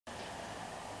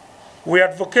We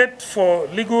advocate for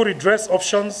legal redress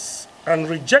options and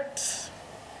reject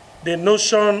the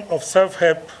notion of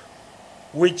self-help,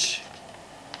 which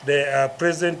they are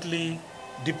presently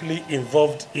deeply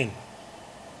involved in.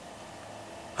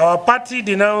 Our party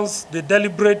denounced the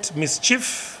deliberate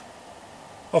mischief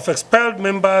of expelled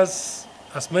members,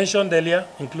 as mentioned earlier,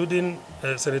 including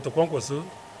Senator Kwankwaso,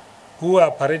 who are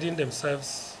parading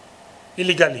themselves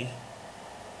illegally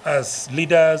as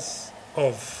leaders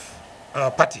of our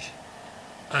party.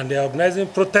 And they are organizing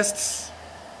protests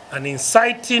and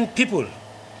inciting people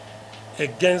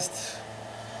against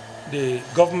the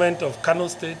government of Kano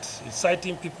State,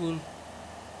 inciting people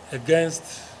against,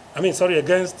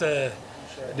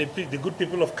 against the good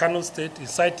people of Kano State,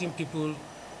 inciting people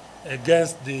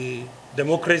against the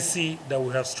democracy that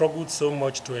we have struggled so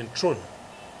much to enthrone.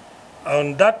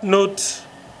 On that note,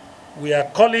 we are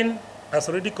calling, as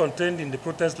already contained in the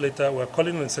protest letter, we are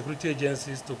calling on security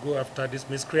agencies to go after these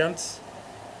miscreants,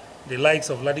 the likes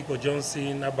of Ladipo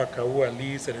Johnson, Abakawu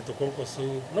Ali, Senator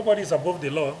Kwankwaso. Nobody is above the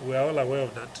law. We are all aware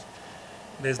of that.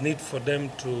 There's need for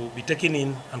them to be taken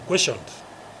in and questioned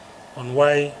on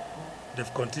why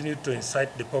they've continued to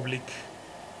incite the public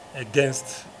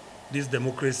against this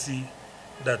democracy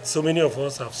that so many of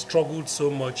us have struggled so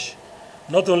much,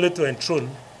 not only to enthrone,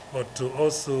 but to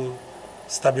also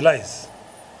stabilize.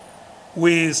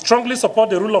 We strongly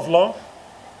support the rule of law.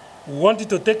 We want it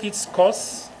to take its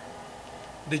course.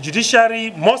 The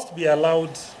judiciary must be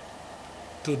allowed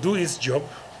to do its job.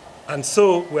 And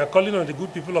so we are calling on the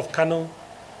good people of Kano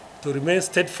to remain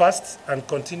steadfast and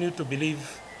continue to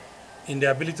believe in the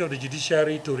ability of the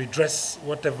judiciary to redress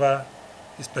whatever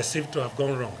is perceived to have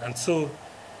gone wrong. And so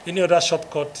any other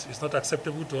shortcut is not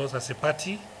acceptable to us as a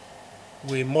party.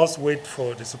 We must wait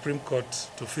for the Supreme Court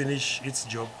to finish its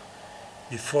job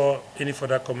before any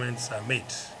further comments are made.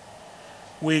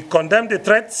 We condemn the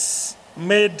threats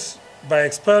made by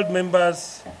expelled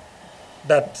members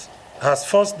that has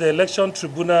forced the election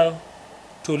tribunal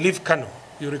to leave Kano.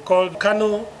 You recall,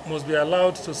 Kano must be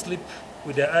allowed to sleep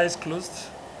with their eyes closed.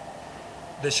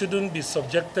 They shouldn't be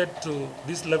subjected to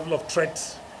this level of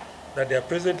threat that they are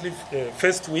presently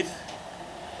faced with.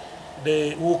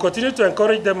 We will continue to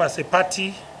encourage them as a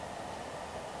party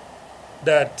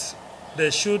that they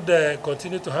should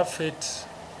continue to have faith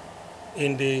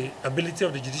in the ability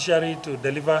of the judiciary to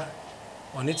deliver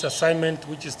on its assignment,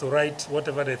 which is to right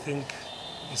whatever they think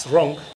is wrong.